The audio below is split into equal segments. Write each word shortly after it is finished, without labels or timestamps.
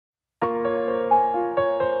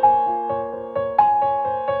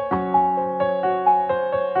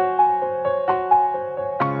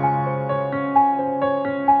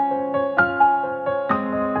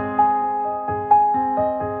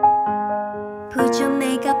Put your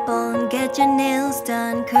makeup on, get your nails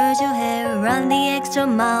done, curl your hair, run the extra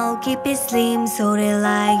mile, keep it slim so they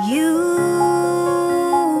like you.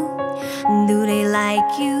 Do they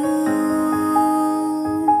like you?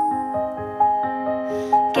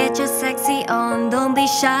 Get your sexy on, don't be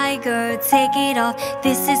shy girl, take it off.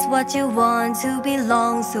 This is what you want to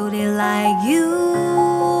belong, so they like you.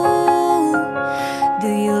 Do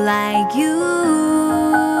you like you?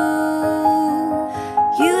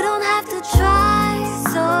 You don't have to try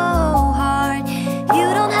so hard. You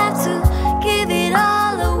don't have to give it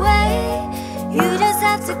all away. You just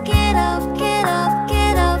have to get up, get up,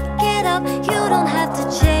 get up, get up. You don't have to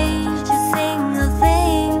change a single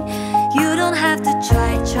thing. You don't have to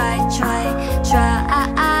try, try, try, try.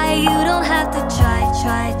 You don't have to try,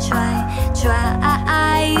 try, try, try.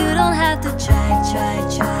 You don't have to try, try,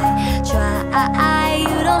 try, try.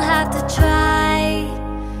 You don't have to try.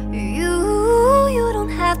 You don't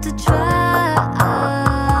have to try.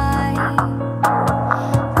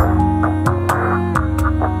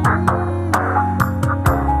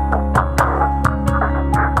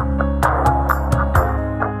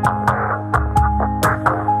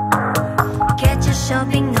 Get your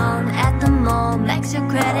shopping on at the mall, max your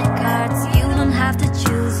credit cards. You don't have to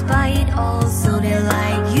choose, buy it all, so they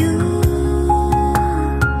like you.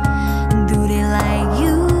 Do they like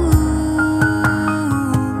you?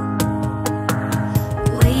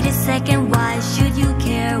 Wait a second, why should you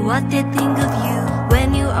care what they think of you?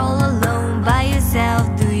 When you're all alone by yourself,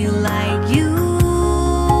 do you like you?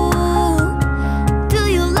 Do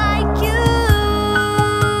you like you?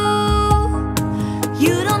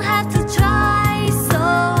 You don't have to try so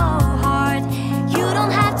hard. You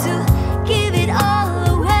don't have to give it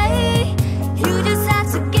all away. You just have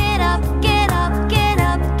to get up, get up, get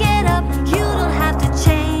up, get up. You don't have to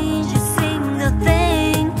change a single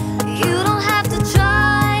thing. You don't have to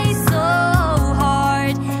try so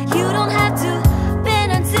hard. You don't have to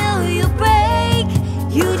bend until you break.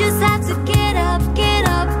 You just have to get up, get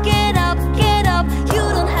up, get up, get up. You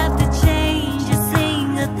don't have to change a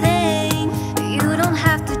single thing. You don't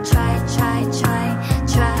have to try, try, try,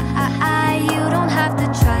 try. You don't have to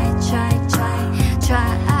try, try, try, try.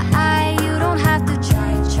 You don't have to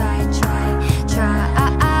try, try, try, try.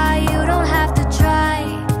 You don't have to try.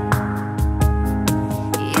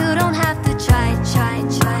 You don't have to try, try,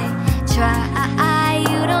 try, try.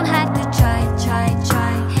 You don't have to try, try,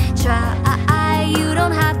 try, try. You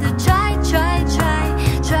don't have to try, try, try,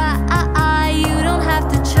 try. You don't have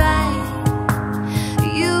to try.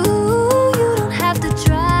 You don't have to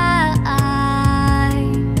try.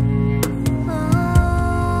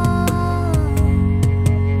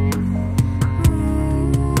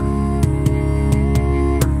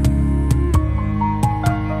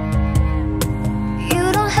 You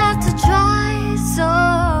don't have to try so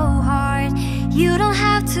hard. You don't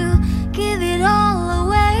have to give it all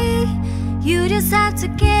away. You just have to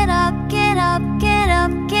get up, get up, get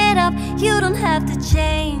up, get up. You don't have to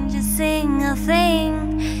change a single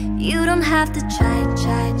thing. You don't have to try,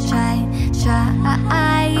 try, try,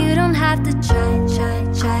 try. You don't have to try, try,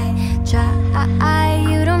 try, try.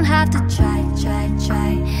 You don't have to try, try,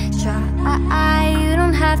 try, try. You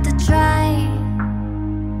don't have to try.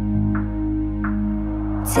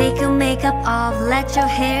 Take your makeup off, let your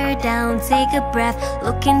hair down, take a breath,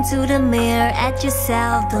 look into the mirror at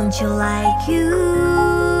yourself. Don't you like you?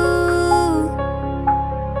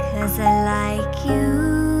 'Cause I like you.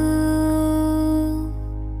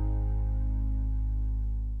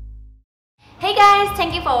 Hey guys,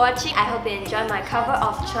 thank you for watching. I hope you enjoyed my cover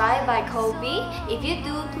of Try by Colbie. If you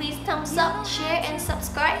do, please thumbs up, share and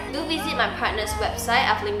subscribe. Do visit my partner's website.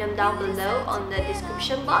 I've linked them down below on the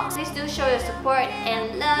description box. Please do show your support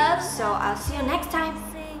and love. So I'll see you next time.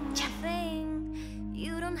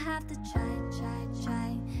 You don't have to try, try, try,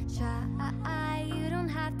 try.